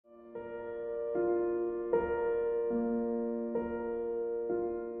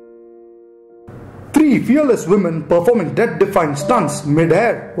Three fearless women performing death-defying stunts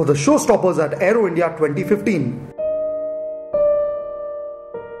mid-air were the showstoppers at Aero India 2015.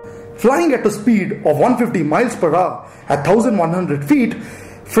 Flying at a speed of 150 miles per hour at 1,100 feet,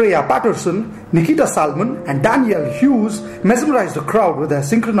 Freya Paterson, Nikita Salmon and Danielle Hughes mesmerized the crowd with their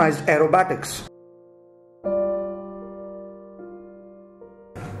synchronized aerobatics.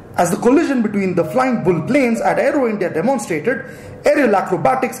 As the collision between the flying bull planes at Aero India demonstrated, aerial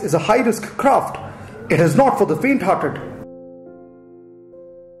acrobatics is a high-risk craft. It is not for the faint-hearted.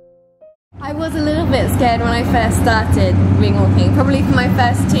 I was a little bit scared when I first started wing walking. Probably for my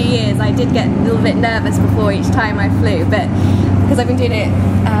first 2 years I did get a little bit nervous before each time I flew, but because I've been doing it,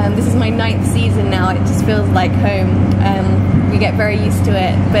 this is my 9th season now, it just feels like home. We get very used to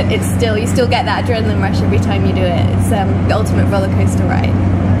it, but it's still, you still get that adrenaline rush every time you do it. It's the ultimate roller coaster ride.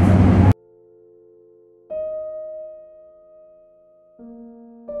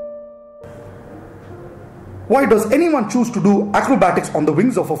 Why does anyone choose to do acrobatics on the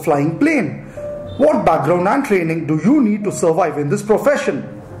wings of a flying plane? What background and training do you need to survive in this profession?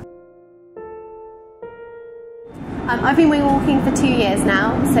 I've been wing walking for 2 years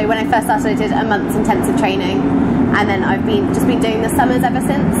now, so when I first started I did a month's intensive training, and then I've just been doing the summers ever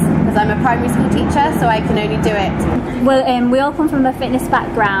since, because I'm a primary school teacher, so I can only do it. Well, we all come from a fitness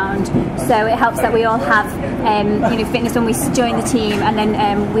background, so it helps that we all have fitness when we join the team, and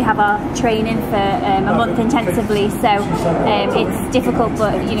then we have our training for a month intensively, so it's difficult,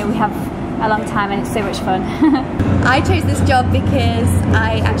 but we have a long time and it's so much fun. I chose this job because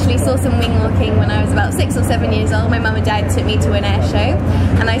I actually saw some wing walking when I was about 6 or 7 years old. My mum and dad took me to an air show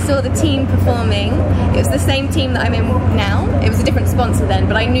and I saw the team performing. It was the same team that I'm in now. It was a different sponsor then,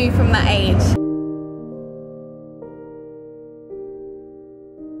 but I knew from that age.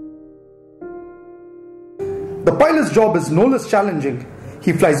 The pilot's job is no less challenging.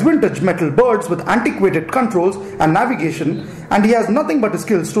 He flies vintage metal birds with antiquated controls and navigation, and he has nothing but his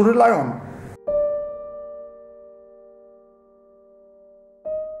skills to rely on.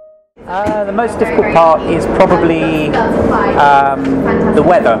 The most difficult part is probably the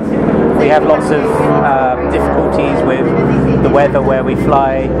weather. We have lots of difficulties with the weather where we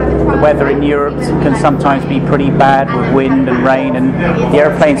fly. The weather in Europe can sometimes be pretty bad with wind and rain, and the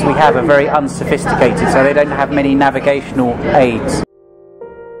airplanes we have are very unsophisticated, so they don't have many navigational aids.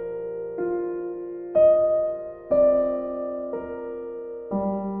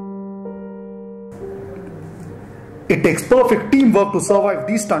 It takes perfect teamwork to survive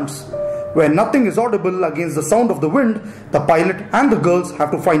these stunts. Where nothing is audible against the sound of the wind, the pilot and the girls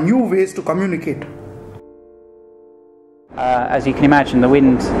have to find new ways to communicate. As you can imagine, the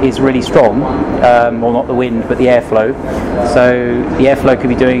wind is really strong, well, not the wind but the airflow, so the airflow could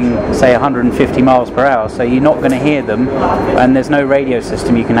be doing say 150 miles per hour, so you're not going to hear them, and there's no radio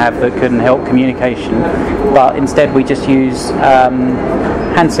system you can have that can help communication, but instead we just use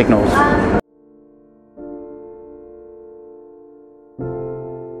hand signals.